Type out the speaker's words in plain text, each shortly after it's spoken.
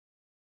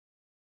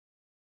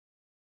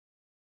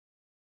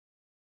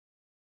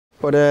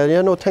But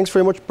yeah, no, thanks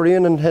very much,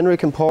 Brian and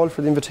Henrik and Paul,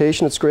 for the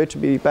invitation. It's great to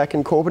be back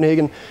in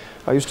Copenhagen.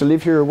 I used to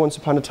live here once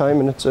upon a time,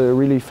 and it's a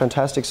really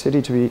fantastic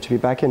city to be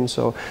back in.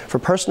 So for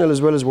personal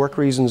as well as work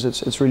reasons,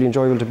 it's really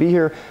enjoyable to be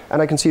here.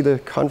 And I can see the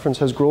conference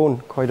has grown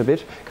quite a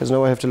bit, because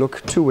now I have to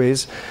look two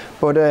ways.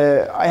 But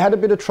I had a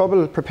bit of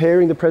trouble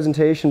preparing the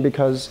presentation,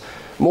 because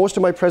most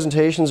of my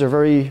presentations are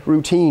very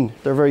routine.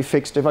 They're very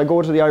fixed. If I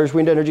go to the Irish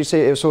Wind Energy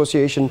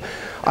Association,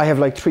 I have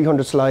like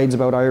 300 slides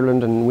about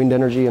Ireland and wind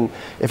energy. And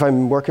if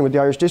I'm working with the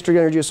Irish District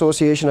Energy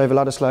Association, I have a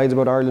lot of slides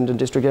about Ireland and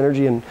district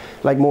energy. And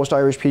like most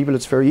Irish people,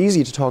 it's very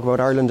easy to talk about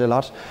Ireland a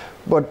lot.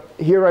 But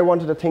here I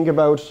wanted to think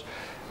about,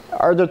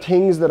 are there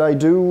things that I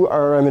do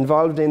or I'm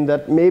involved in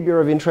that maybe are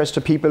of interest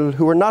to people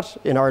who are not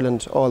in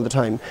Ireland all the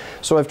time?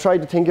 So I've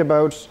tried to think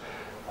about,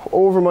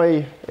 over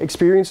my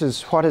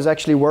experiences, what has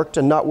actually worked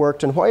and not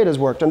worked and why it has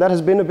worked. And that has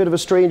been a bit of a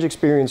strange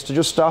experience, to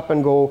just stop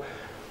and go,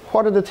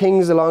 what are the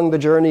things along the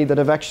journey that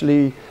have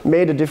actually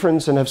made a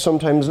difference and have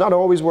sometimes not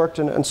always worked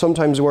and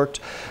sometimes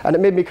worked. And it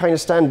made me kind of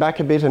stand back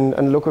a bit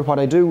and look at what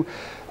I do.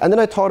 And then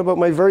I thought about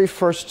my very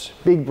first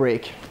big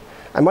break.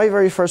 And my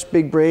very first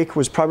big break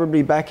was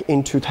probably back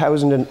in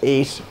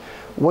 2008.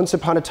 Once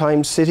upon a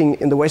time, sitting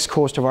in the west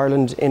coast of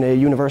Ireland in a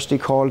university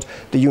called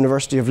the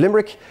University of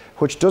Limerick,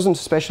 which doesn't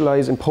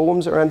specialise in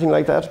poems or anything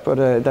like that,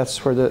 but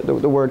that's where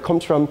the word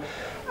comes from.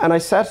 And I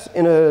sat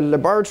in a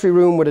laboratory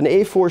room with an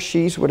A4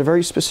 sheet with a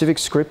very specific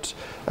script,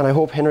 and I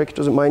hope Henrik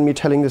doesn't mind me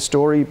telling this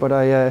story, but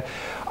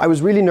I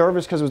was really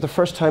nervous because it was the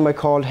first time I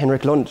called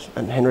Henrik Lund,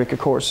 and Henrik, of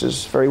course,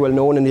 is very well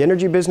known in the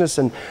energy business,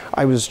 and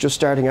I was just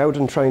starting out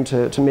and trying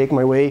to make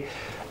my way.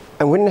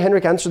 And when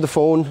Henrik answered the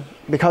phone,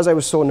 because I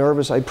was so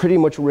nervous, I pretty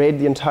much read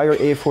the entire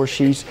A4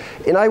 sheet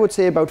in, I would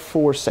say, about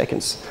 4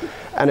 seconds.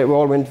 And it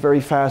all went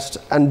very fast.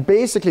 And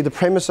basically the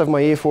premise of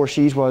my A4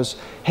 sheet was,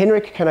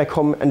 Henrik, can I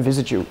come and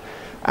visit you?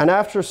 And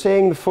after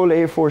saying the full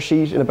A4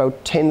 sheet in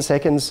about 10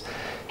 seconds,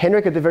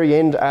 Henrik at the very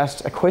end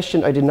asked a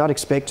question I did not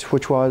expect,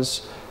 which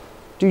was,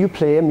 do you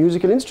play a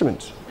musical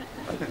instrument?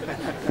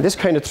 And this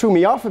kind of threw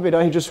me off a bit.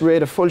 I just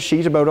read a full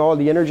sheet about all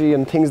the energy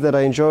and things that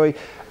I enjoy.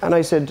 And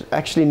I said,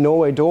 actually,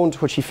 no, I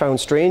don't, which he found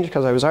strange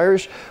because I was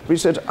Irish. But he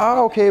said,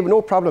 okay,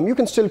 no problem. You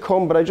can still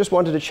come, but I just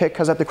wanted to check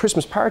because at the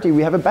Christmas party,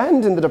 we have a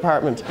band in the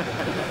department.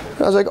 And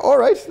I was like, all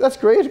right, that's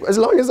great. As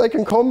long as I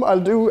can come, I'll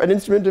do an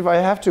instrument if I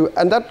have to.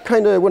 And that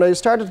kind of, when I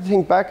started to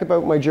think back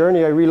about my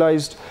journey, I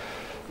realized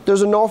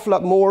there's an awful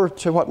lot more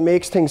to what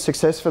makes things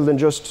successful than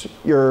just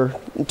your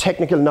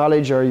technical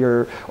knowledge or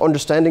your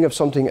understanding of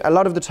something. A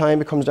lot of the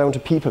time it comes down to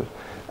people.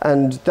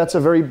 And that's a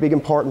very big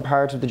important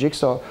part of the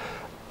jigsaw.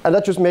 And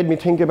that just made me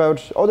think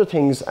about other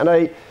things.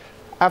 And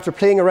after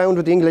playing around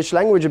with the English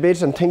language a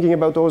bit and thinking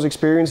about those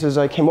experiences,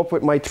 I came up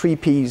with my 3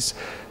 Ps.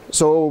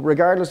 So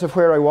regardless of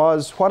where I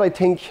was, what I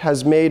think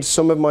has made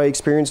some of my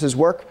experiences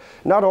work,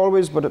 not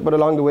always, but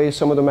along the way,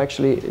 some of them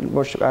actually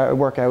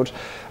work out.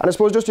 And I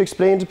suppose just to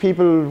explain to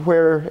people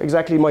where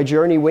exactly my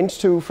journey went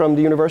to from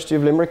the University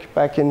of Limerick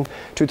back in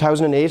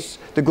 2008,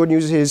 the good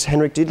news is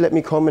Henrik did let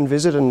me come and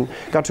visit and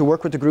got to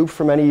work with the group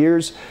for many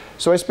years.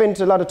 So I spent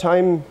a lot of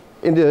time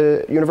in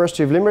the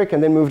University of Limerick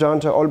and then moved on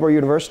to Aalborg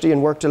University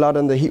and worked a lot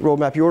on the Heat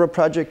Roadmap Europe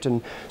project and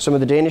some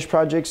of the Danish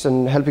projects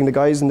and helping the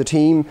guys in the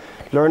team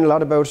learn a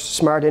lot about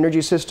smart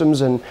energy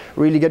systems and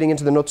really getting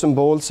into the nuts and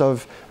bolts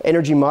of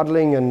energy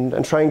modelling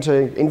and trying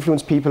to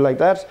influence people like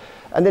that.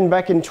 And then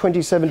back in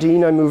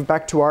 2017 I moved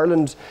back to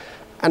Ireland,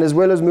 and as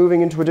well as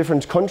moving into a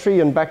different country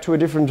and back to a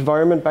different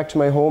environment, back to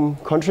my home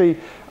country,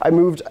 I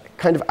moved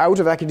kind of out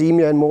of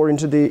academia and more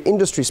into the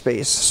industry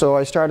space. So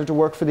I started to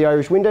work for the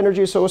Irish Wind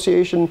Energy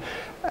Association,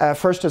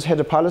 first as head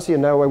of policy,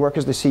 and now I work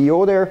as the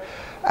CEO there.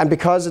 And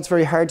because it's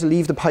very hard to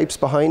leave the pipes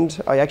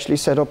behind, I actually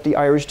set up the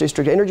Irish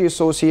District Energy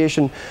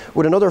Association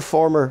with another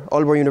former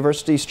Aalborg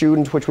University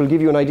student, which will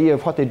give you an idea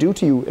of what they do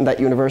to you in that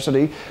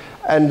university.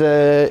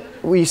 And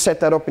we set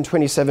that up in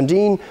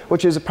 2017,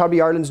 which is probably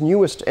Ireland's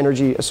newest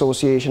energy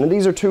association. And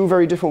these are 2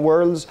 very different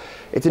worlds.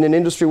 It's in an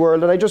industry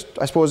world, and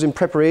I suppose in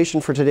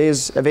preparation for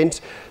today's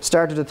event,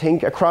 started to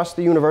think across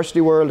the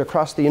university world,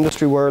 across the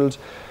industry world,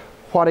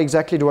 what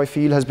exactly do I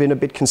feel has been a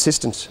bit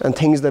consistent and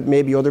things that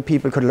maybe other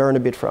people could learn a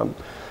bit from.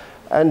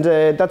 And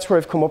that's where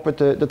I've come up with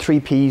the 3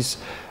 Ps.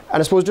 And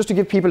I suppose just to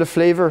give people a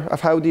flavour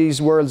of how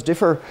these worlds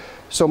differ,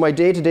 so my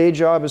day-to-day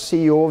job as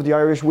CEO of the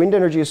Irish Wind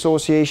Energy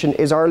Association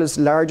is Ireland's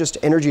largest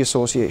energy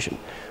association.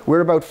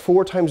 We're about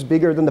 4 times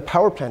bigger than the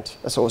Power Plant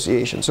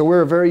Association. So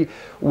we're a very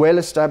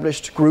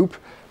well-established group.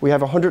 We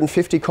have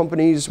 150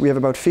 companies, we have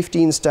about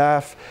 15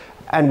 staff,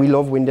 and we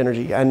love wind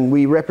energy. And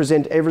we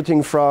represent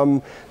everything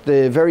from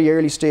the very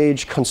early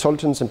stage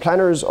consultants and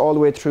planners all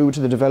the way through to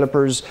the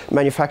developers,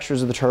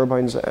 manufacturers of the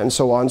turbines, and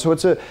so on. So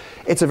it's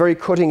a very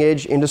cutting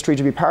edge industry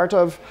to be part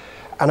of.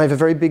 And I have a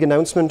very big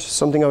announcement,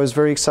 something I was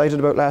very excited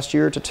about last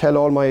year to tell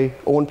all my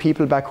own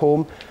people back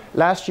home.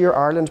 Last year,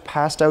 Ireland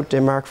passed out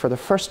Denmark for the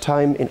first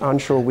time in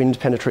onshore wind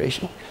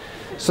penetration.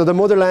 So the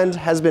motherland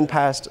has been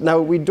passed. Now,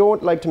 we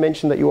don't like to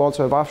mention that you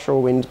also have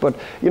offshore wind, but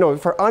you know,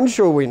 for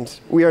onshore wind,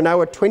 we are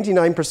now at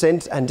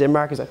 29% and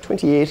Denmark is at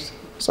 28%,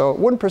 so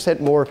 1%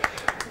 more.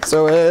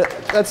 So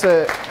that's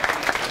a...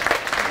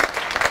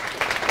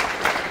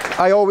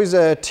 I always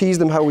tease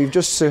them how we've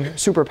just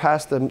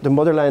surpassed the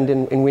motherland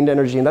in wind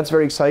energy, and that's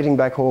very exciting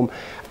back home.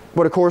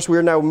 But of course,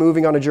 we're now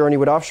moving on a journey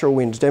with offshore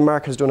wind.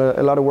 Denmark has done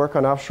a lot of work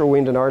on offshore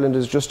wind, and Ireland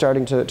is just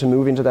starting to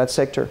move into that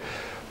sector.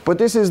 But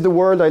this is the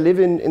world I live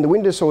in the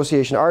Wind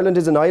Association. Ireland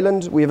is an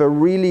island. We have a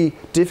really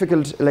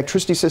difficult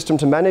electricity system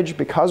to manage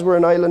because we're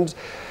an island.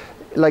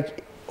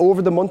 Like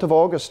over the month of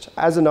August,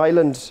 as an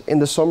island in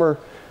the summer,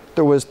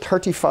 there was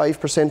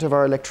 35% of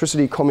our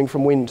electricity coming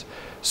from wind.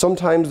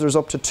 Sometimes there's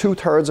up to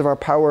 2/3 of our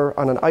power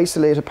on an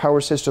isolated power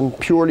system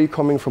purely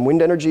coming from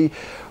wind energy.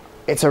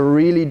 It's a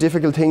really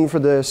difficult thing for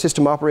the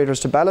system operators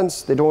to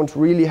balance. They don't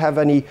really have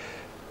any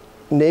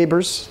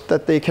neighbours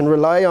that they can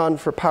rely on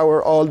for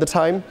power all the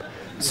time.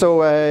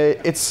 So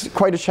it's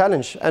quite a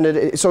challenge.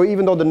 And so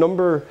even though the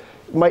number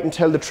mightn't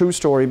tell the true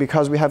story,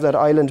 because we have that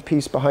island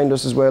piece behind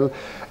us as well.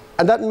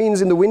 And that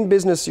means in the wind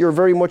business, you're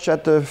very much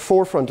at the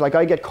forefront. Like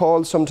I get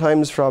calls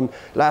sometimes from,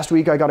 last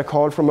week I got a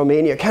call from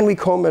Romania, can we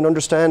come and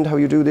understand how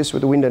you do this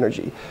with the wind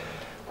energy?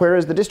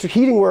 Whereas the district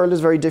heating world is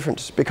very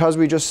different. Because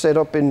we just set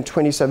up in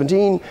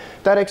 2017,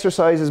 that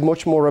exercise is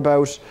much more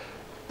about,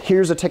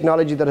 here's a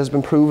technology that has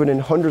been proven in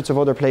hundreds of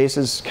other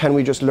places, can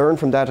we just learn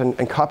from that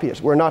and copy it?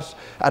 We're not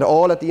at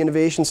all at the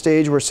innovation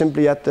stage, we're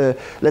simply at the,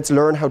 let's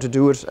learn how to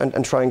do it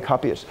and try and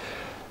copy it.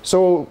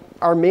 So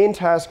our main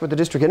task with the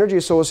District Energy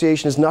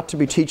Association is not to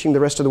be teaching the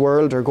rest of the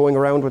world or going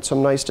around with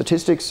some nice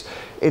statistics.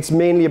 It's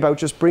mainly about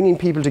just bringing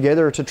people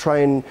together to try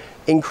and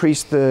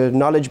increase the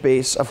knowledge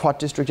base of what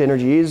district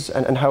energy is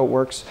and how it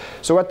works.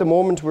 So at the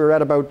moment we're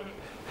at about,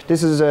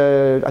 this is,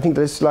 I think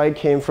this slide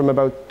came from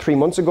about 3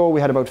 months ago.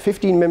 We had about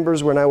 15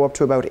 members. We're now up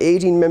to about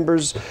 18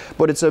 members.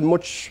 But it's a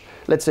much,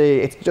 let's say,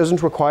 it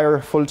doesn't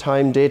require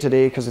full-time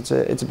day-to-day because it's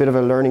a bit of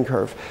a learning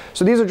curve.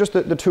 So these are just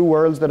the two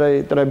worlds that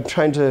I'm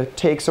trying to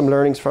take some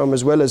learnings from,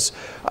 as well as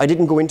I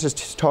didn't go into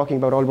talking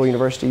about Aalborg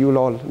University. You'll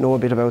all know a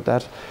bit about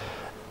that.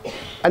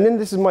 And then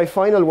this is my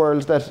final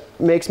world that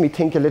makes me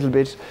think a little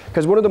bit,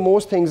 because one of the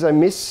most things I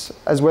miss,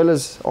 as well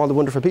as all the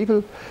wonderful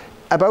people,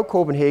 about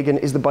Copenhagen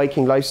is the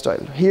biking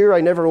lifestyle. Here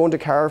I never owned a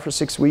car for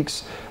 6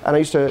 weeks, and I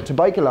used to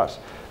bike a lot.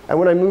 And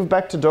when I moved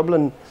back to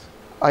Dublin,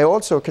 I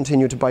also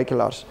continued to bike a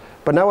lot.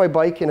 But now I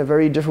bike in a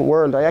very different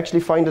world. I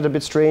actually find it a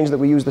bit strange that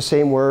we use the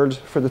same word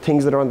for the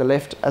things that are on the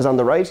left as on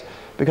the right.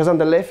 Because on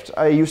the left,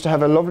 I used to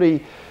have a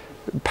lovely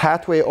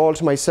pathway all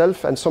to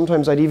myself, and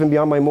sometimes I'd even be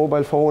on my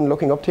mobile phone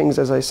looking up things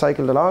as I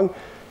cycled along.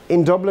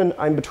 In Dublin,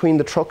 I'm between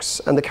the trucks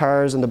and the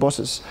cars and the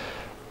buses.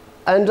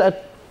 And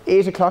at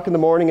 8 o'clock in the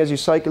morning, as you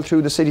cycle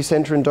through the city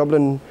centre in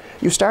Dublin,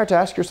 you start to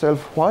ask yourself,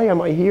 why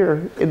am I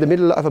here in the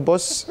middle of a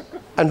bus,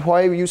 and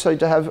why used I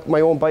to have my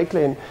own bike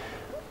lane?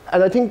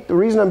 And I think the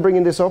reason I'm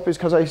bringing this up is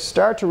because I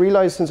start to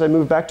realise since I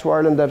moved back to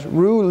Ireland that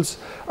rules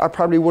are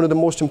probably one of the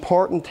most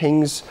important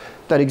things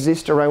that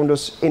exist around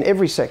us in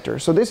every sector.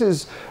 So this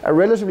is a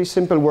relatively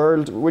simple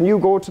world. When you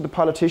go to the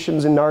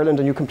politicians in Ireland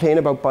and you complain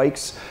about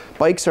bikes,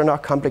 bikes are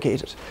not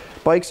complicated.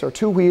 Bikes are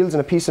 2 wheels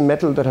and a piece of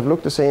metal that have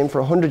looked the same for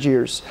 100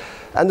 years.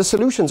 And the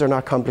solutions are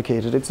not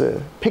complicated. It's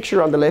a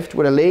picture on the left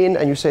with a lane,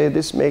 and you say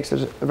this makes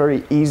it a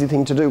very easy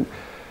thing to do.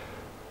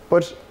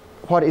 But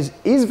what is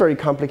very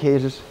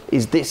complicated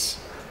is this.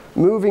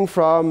 Moving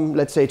from,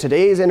 let's say,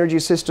 today's energy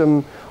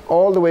system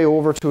all the way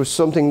over to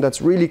something that's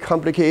really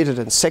complicated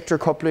and sector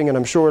coupling, and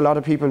I'm sure a lot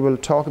of people will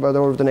talk about that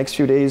over the next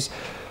few days.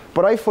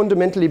 But I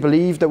fundamentally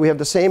believe that we have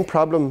the same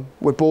problem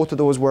with both of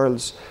those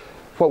worlds.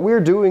 What we're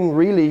doing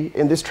really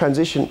in this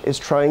transition is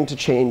trying to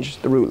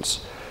change the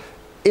rules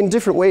in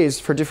different ways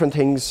for different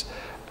things.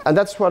 And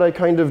that's what I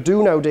kind of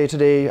do now day to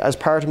day as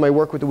part of my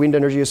work with the Wind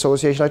Energy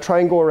Association. I try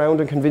and go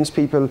around and convince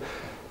people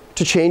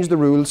to change the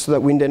rules so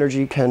that wind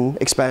energy can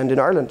expand in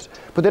Ireland.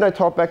 But then I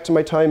thought back to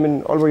my time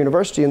in Aalborg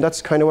University, and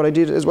that's kind of what I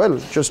did as well,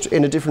 just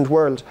in a different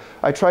world.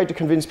 I tried to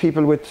convince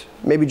people with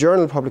maybe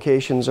journal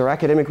publications or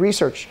academic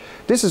research,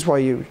 this is why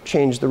you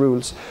change the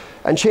rules.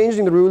 And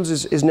changing the rules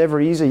is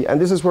never easy, and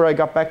this is where I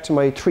got back to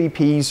my 3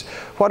 Ps.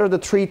 What are the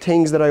 3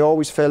 things that I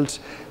always felt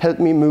helped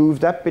me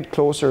move that bit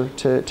closer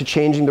to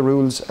changing the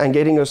rules and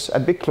getting us a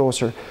bit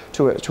closer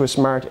to a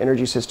smart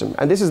energy system?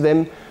 And this is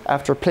them,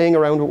 after playing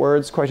around with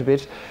words quite a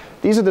bit.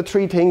 These are the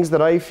 3 things that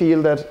I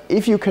feel that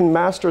if you can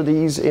master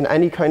these in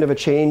any kind of a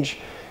change,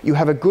 you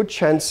have a good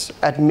chance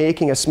at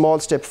making a small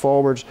step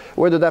forward,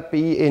 whether that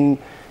be in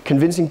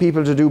convincing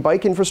people to do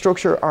bike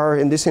infrastructure, or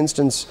in this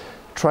instance,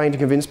 trying to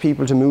convince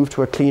people to move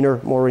to a cleaner,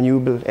 more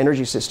renewable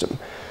energy system.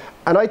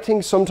 And I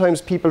think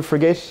sometimes people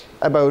forget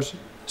about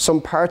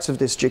some parts of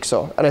this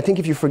jigsaw. And I think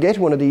if you forget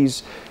one of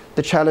these,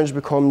 the challenge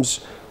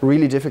becomes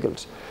really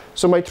difficult.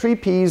 So my 3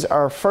 Ps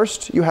are,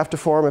 first, you have to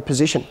form a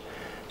position.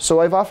 So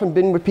I've often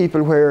been with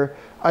people where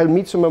I'll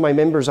meet some of my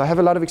members. I have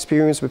a lot of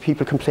experience with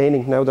people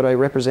complaining now that I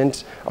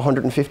represent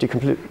 150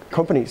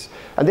 companies.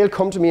 And they'll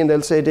come to me and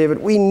they'll say,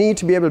 David, we need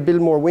to be able to build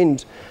more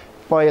wind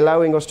by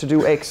allowing us to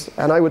do X.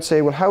 And I would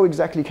say, well, how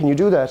exactly can you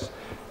do that?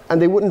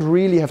 and they wouldn't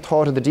really have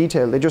thought of the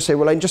detail. They just say,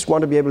 well, I just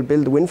want to be able to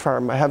build a wind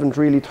farm. I haven't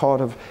really thought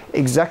of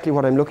exactly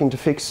what I'm looking to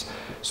fix.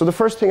 So the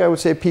first thing I would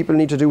say people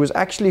need to do is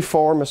actually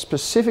form a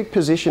specific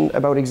position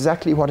about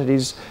exactly what it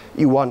is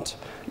you want.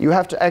 You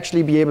have to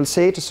actually be able to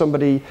say to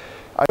somebody,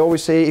 I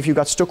always say, if you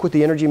got stuck with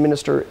the energy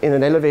minister in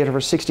an elevator for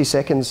 60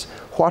 seconds,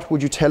 what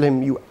would you tell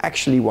him you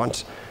actually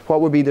want?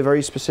 What would be the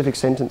very specific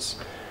sentence?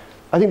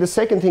 I think the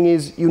second thing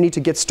is you need to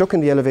get stuck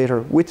in the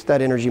elevator with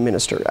that energy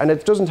minister. And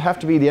it doesn't have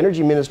to be the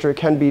energy minister, it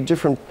can be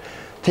different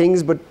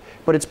things, but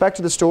it's back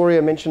to the story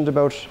I mentioned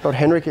about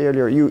Henrik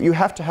earlier. You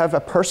have to have a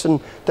person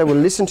that will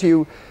listen to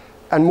you,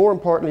 and more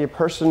importantly, a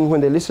person,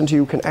 when they listen to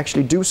you, can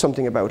actually do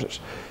something about it.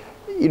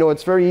 You know,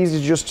 it's very easy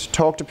to just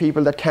talk to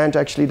people that can't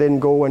actually then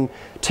go and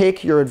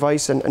take your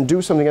advice and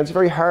do something. And it's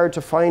very hard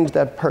to find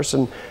that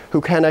person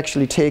who can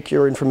actually take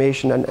your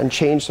information and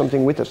change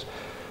something with it.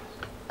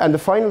 And the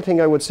final thing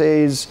I would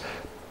say is,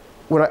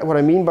 what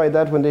I mean by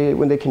that,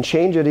 when they can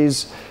change it,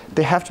 is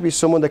they have to be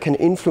someone that can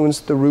influence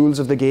the rules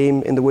of the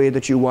game in the way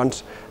that you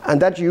want.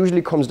 And that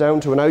usually comes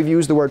down to, and I've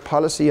used the word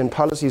policy, and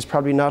policy is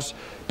probably not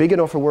big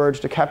enough a word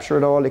to capture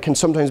it all. It can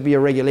sometimes be a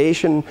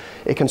regulation,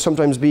 it can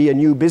sometimes be a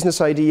new business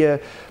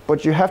idea,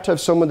 but you have to have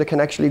someone that can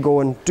actually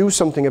go and do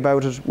something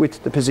about it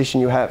with the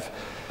position you have.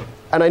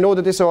 And I know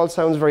that this all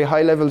sounds very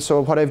high level,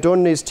 so what I've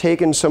done is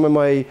taken some of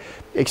my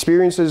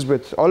experiences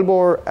with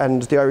Aalborg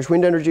and the Irish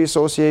Wind Energy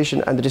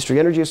Association and the District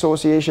Energy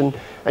Association,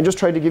 and just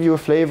tried to give you a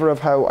flavour of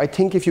how I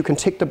think if you can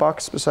tick the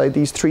box beside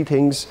these three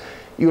things,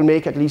 you'll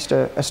make at least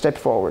a step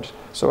forward.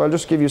 So I'll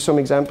just give you some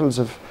examples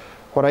of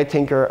what I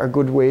think are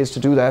good ways to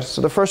do that. So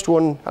the first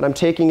one, and I'm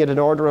taking it in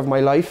order of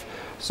my life,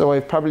 so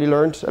I've probably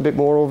learned a bit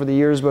more over the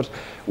years, but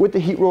with the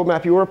Heat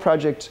Roadmap Europe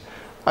project,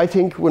 I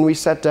think when we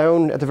sat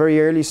down at the very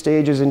early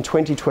stages in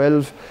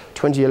 2012,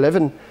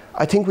 2011,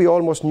 I think we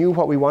almost knew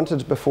what we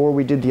wanted before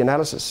we did the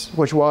analysis,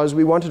 which was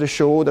we wanted to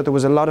show that there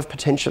was a lot of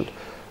potential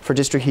for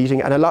district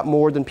heating and a lot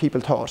more than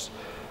people thought.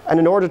 And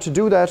in order to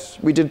do that,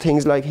 we did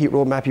things like Heat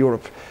Roadmap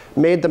Europe,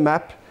 made the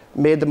map,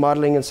 made the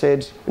modelling, and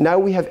said, now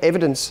we have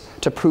evidence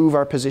to prove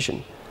our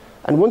position.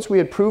 And once we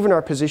had proven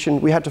our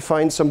position, we had to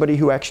find somebody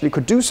who actually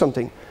could do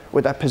something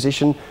with that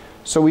position.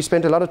 So we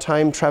spent a lot of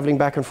time travelling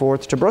back and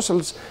forth to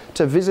Brussels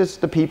to visit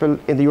the people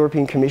in the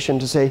European Commission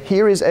to say,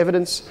 here is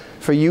evidence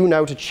for you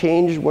now to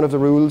change one of the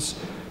rules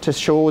to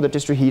show that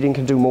district heating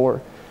can do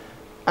more.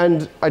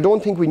 And I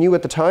don't think we knew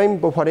at the time,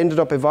 but what ended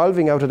up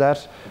evolving out of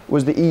that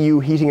was the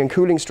EU heating and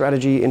cooling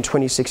strategy in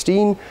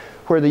 2016,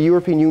 where the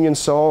European Union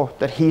saw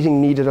that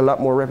heating needed a lot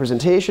more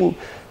representation,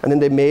 and then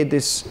they made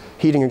this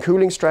heating and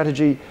cooling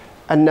strategy,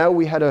 and now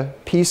we had a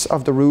piece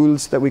of the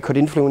rules that we could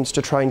influence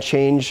to try and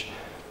change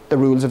the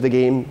rules of the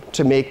game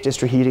to make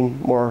district heating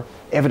more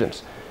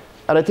evident.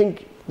 And I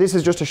think this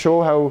is just to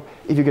show how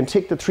if you can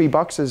tick the three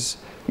boxes,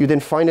 you then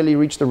finally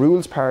reach the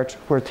rules part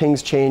where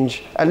things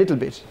change a little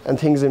bit and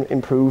things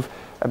improve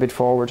a bit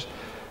forward.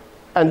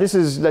 And this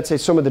is, let's say,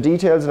 some of the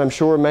details, and I'm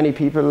sure many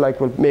people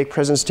will make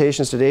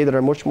presentations today that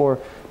are much more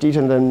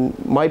detailed than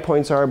my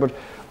points are, but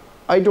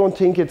I don't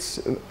think it's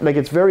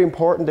very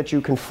important that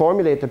you can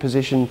formulate the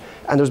position,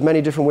 and there's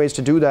many different ways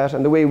to do that,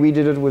 and the way we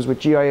did it was with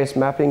GIS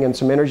mapping and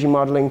some energy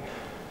modelling.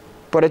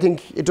 But I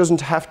think it doesn't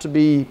have to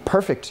be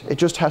perfect. It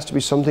just has to be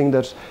something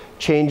that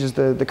changes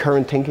the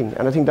current thinking.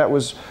 And I think that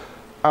was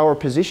our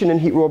position in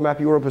Heat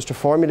Roadmap Europe, was to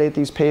formulate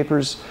these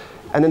papers,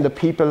 and then the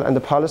people and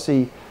the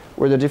policy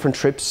were the different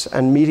trips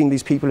and meeting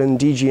these people in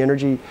DG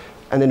Energy,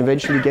 and then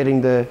eventually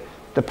getting the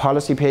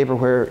policy paper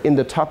where in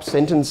the top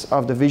sentence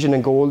of the vision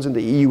and goals in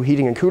the EU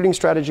heating and cooling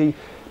strategy,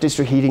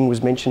 district heating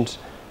was mentioned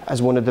as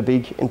one of the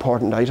big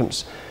important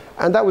items.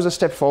 And that was a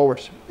step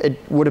forward. It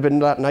would have been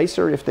a lot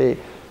nicer if they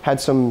had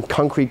some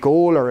concrete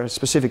goal or a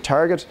specific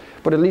target,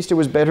 but at least it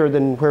was better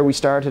than where we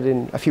started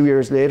in a few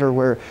years later,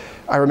 where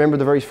I remember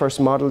the very first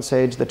model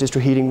said that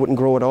district heating wouldn't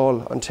grow at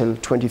all until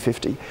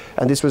 2050,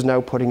 and this was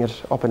now putting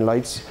it up in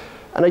lights.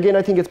 And again,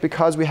 I think it's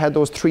because we had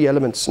those three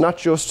elements, not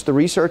just the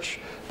research,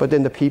 but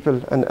then the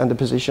people and the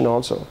position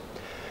also.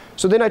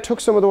 So then I took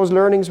some of those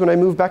learnings when I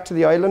moved back to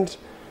the island,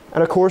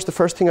 and of course the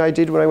first thing I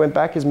did when I went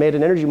back is made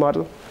an energy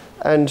model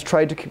and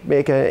tried to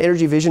make an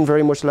energy vision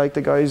very much like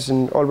the guys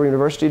in Aalborg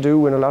University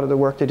do and a lot of the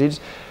work they did.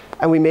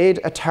 And we made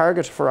a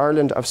target for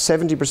Ireland of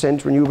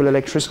 70% renewable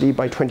electricity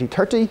by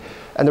 2030.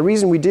 And the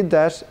reason we did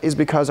that is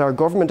because our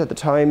government at the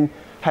time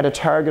had a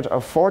target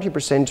of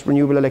 40%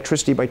 renewable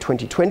electricity by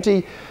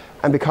 2020.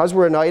 And because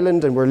we're an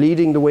island and we're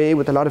leading the way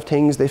with a lot of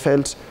things, they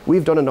felt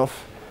we've done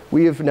enough.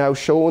 We have now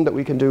shown that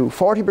we can do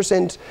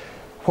 40%.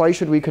 Why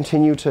should we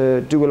continue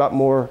to do a lot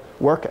more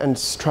work and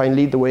try and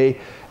lead the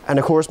way? And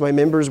of course, my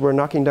members were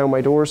knocking down my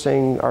door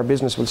saying our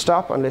business will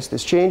stop unless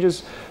this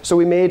changes. So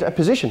we made a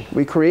position.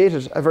 We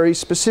created a very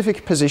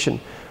specific position,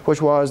 which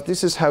was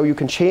this is how you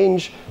can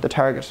change the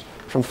target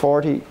from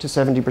 40 to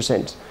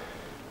 70%.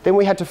 Then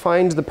we had to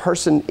find the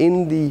person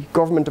in the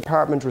government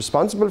department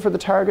responsible for the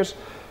target.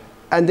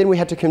 And then we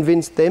had to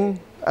convince them,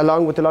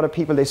 along with a lot of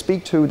people they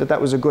speak to, that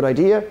that was a good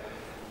idea.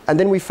 And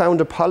then we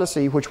found a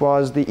policy which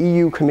was the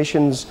EU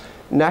Commission's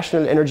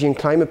National Energy and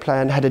Climate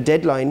Plan had a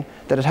deadline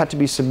that it had to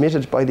be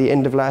submitted by the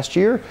end of last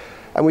year.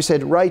 And we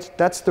said, right,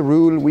 that's the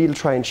rule we'll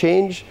try and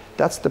change.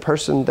 That's the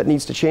person that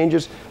needs to change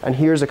it. And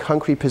here's a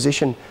concrete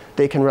position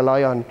they can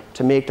rely on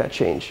to make that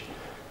change.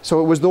 So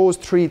it was those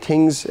three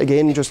things,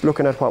 again, just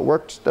looking at what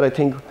worked, that I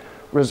think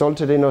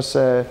resulted in us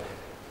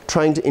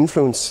trying to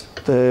influence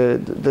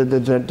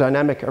the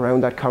dynamic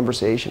around that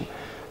conversation.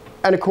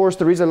 And of course,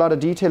 there is a lot of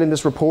detail in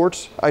this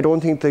report. I don't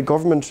think the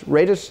government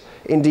read it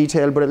in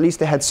detail, but at least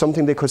they had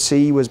something they could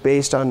see was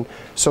based on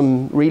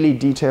some really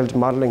detailed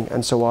modelling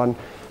and so on.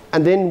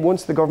 And then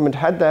once the government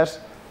had that,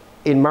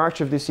 in March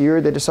of this year,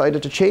 they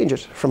decided to change it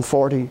from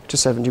 40 to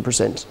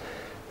 70%.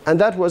 And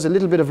that was a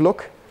little bit of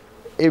luck,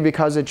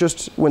 because it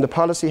just, when the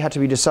policy had to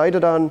be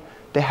decided on,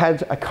 they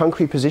had a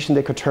concrete position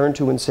they could turn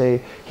to and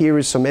say, here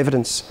is some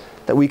evidence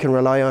that we can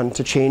rely on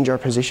to change our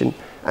position.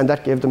 And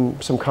that gave them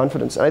some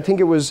confidence. And I think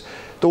it was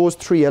those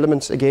three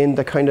elements, again,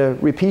 that kind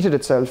of repeated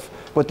itself,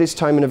 but this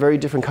time in a very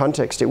different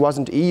context. It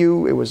wasn't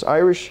EU, it was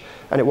Irish,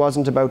 and it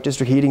wasn't about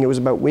district heating, it was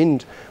about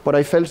wind. But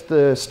I felt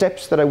the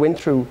steps that I went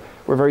through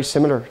were very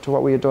similar to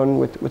what we had done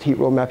with Heat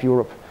Roadmap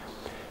Europe.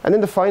 And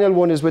then the final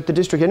one is with the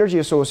District Energy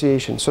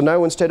Association. So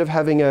now, instead of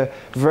having a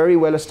very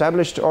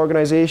well-established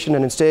organisation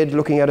and instead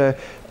looking at a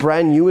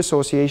brand new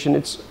association,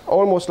 it's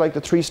almost like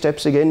the three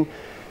steps again.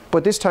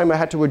 But this time I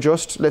had to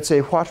adjust, let's say,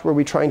 what were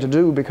we trying to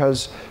do,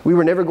 because we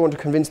were never going to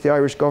convince the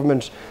Irish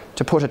government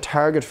to put a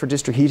target for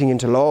district heating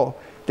into law.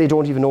 They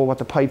don't even know what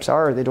the pipes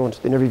are. They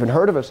never even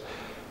heard of it.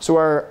 So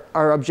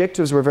our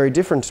objectives were very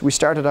different. We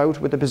started out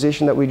with the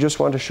position that we just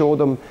want to show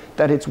them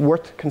that it's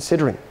worth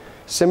considering.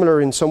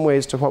 Similar in some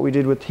ways to what we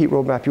did with Heat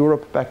Roadmap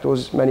Europe back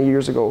those many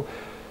years ago.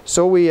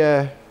 So we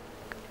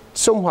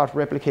somewhat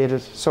replicated.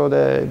 So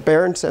the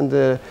Bernd and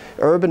the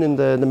Urban in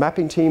the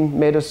mapping team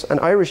made us an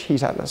Irish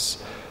heat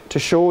atlas to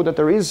show that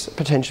there is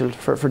potential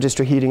for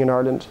district heating in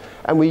Ireland.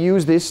 And we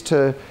use this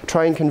to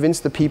try and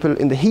convince the people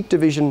in the heat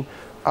division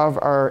of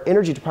our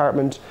energy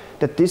department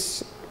that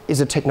this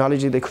is a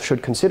technology they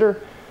should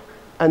consider.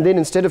 And then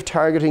instead of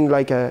targeting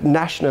like a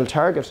national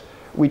target,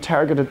 we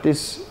targeted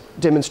this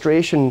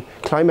demonstration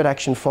climate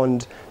action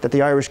fund that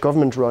the Irish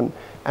government run,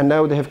 and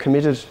now they have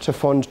committed to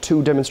fund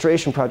 2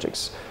 demonstration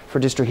projects for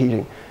district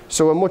heating.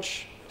 So a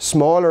much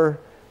smaller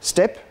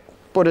step,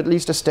 but at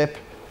least a step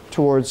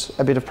towards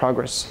a bit of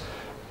progress.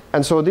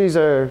 And so these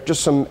are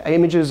just some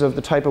images of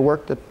the type of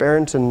work that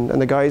Bernd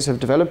and the guys have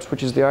developed,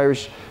 which is the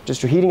Irish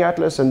District Heating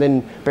Atlas. And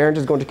then Bernd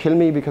is going to kill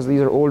me because these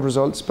are old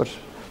results, but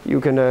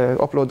you can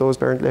upload those,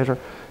 Bernd, later.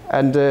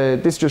 And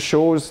this just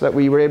shows that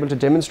we were able to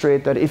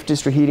demonstrate that if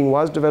district heating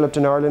was developed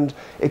in Ireland,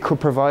 it could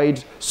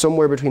provide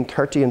somewhere between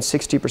 30 and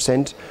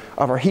 60%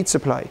 of our heat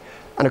supply.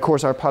 And of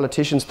course, our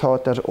politicians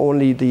thought that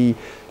only the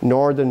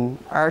northern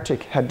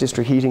Arctic had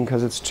district heating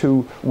because it's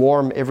too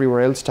warm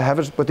everywhere else to have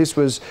it. But this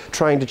was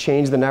trying to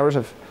change the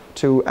narrative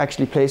to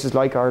actually places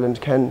like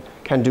Ireland can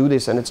do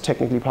this, and it's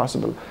technically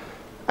possible.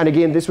 And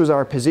again, this was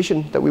our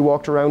position that we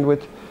walked around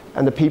with,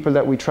 and the people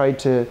that we tried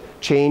to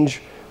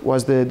change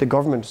was the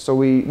government. So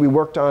we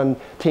worked on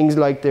things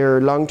like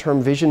their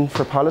long-term vision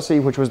for policy,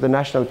 which was the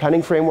National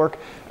Planning Framework,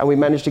 and we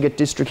managed to get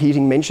district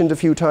heating mentioned a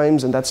few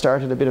times, and that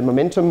started a bit of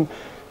momentum.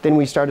 Then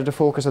we started to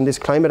focus on this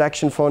Climate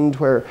Action Fund,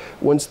 where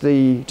once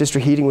the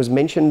district heating was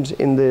mentioned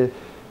in the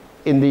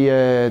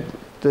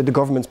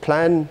government's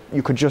plan,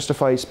 you could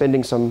justify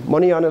spending some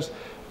money on it,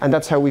 and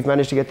that's how we've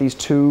managed to get these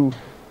 2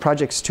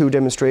 projects, 2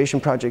 demonstration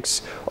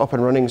projects up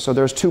and running. So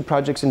there's 2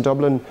 projects in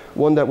Dublin,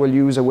 one that will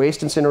use a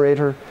waste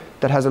incinerator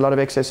that has a lot of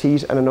excess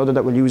heat, and another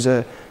that will use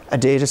a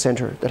data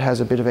center that has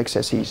a bit of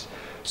excess heat.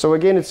 So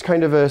again, it's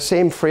kind of a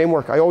same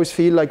framework. I always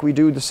feel like we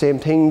do the same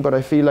thing, but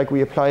I feel like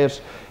we apply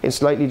it in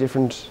slightly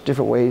different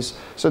ways.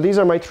 So these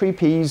are my 3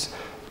 Ps,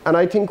 and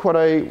I think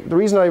the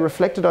reason I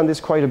reflected on this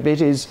quite a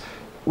bit is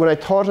when I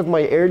thought of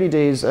my early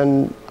days,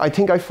 and I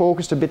think I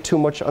focused a bit too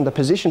much on the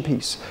position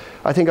piece.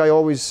 I think I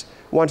always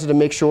wanted to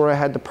make sure I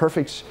had the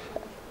perfect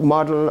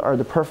model or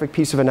the perfect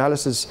piece of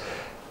analysis.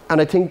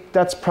 And I think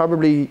that's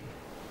probably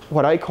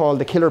what I call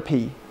the killer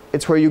P.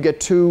 It's where you get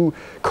too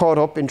caught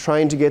up in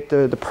trying to get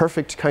the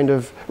perfect kind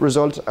of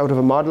result out of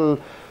a model.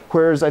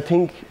 Whereas I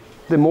think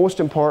the most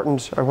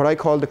important, or what I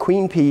call the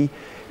Queen P,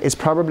 is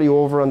probably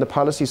over on the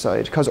policy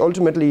side. Because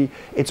ultimately,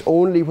 it's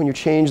only when you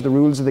change the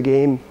rules of the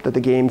game that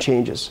the game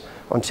changes.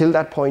 Until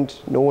that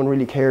point, no one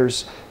really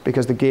cares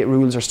because the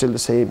rules are still the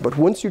same. But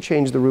once you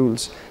change the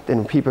rules,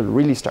 then people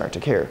really start to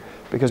care,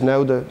 because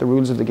now the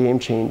rules of the game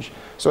change.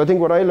 So I think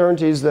what I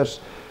learned is that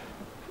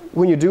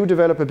when you do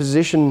develop a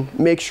position,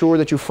 make sure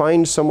that you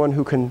find someone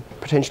who can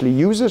potentially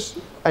use it,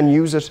 and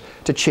use it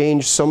to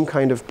change some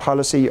kind of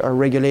policy or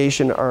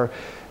regulation or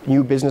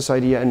new business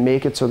idea, and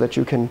make it so that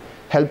you can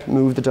help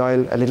move the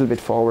dial a little bit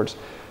forward.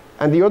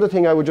 And the other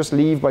thing I would just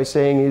leave by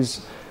saying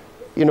is,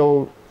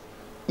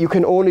 you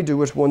can only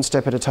do it one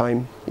step at a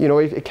time.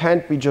 It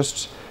can't be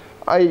just,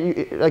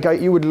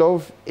 you would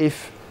love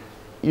if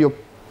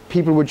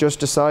people would just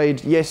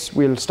decide, yes,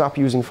 we'll stop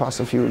using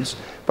fossil fuels.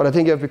 But I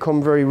think I've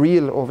become very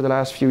real over the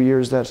last few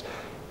years that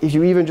if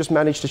you even just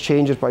manage to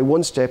change it by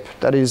one step,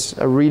 that is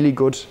a really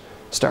good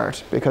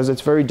start, because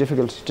it's very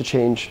difficult to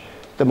change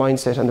the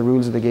mindset and the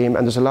rules of the game,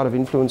 and there's a lot of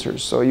influencers.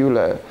 So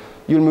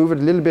you'll move it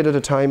a little bit at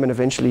a time, and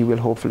eventually we'll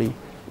hopefully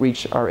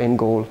reach our end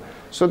goal.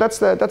 So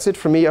that's it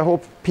for me. I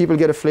hope people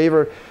get a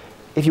flavour.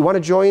 If you want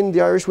to join the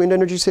Irish Wind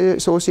Energy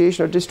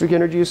Association or District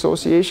Energy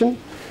Association,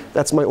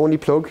 that's my only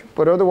plug.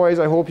 But otherwise,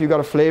 I hope you got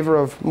a flavour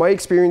of my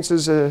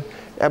experiences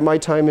at my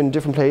time in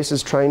different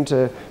places, trying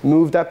to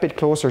move that bit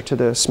closer to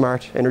the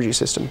smart energy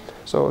system.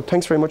 So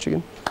thanks very much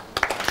again.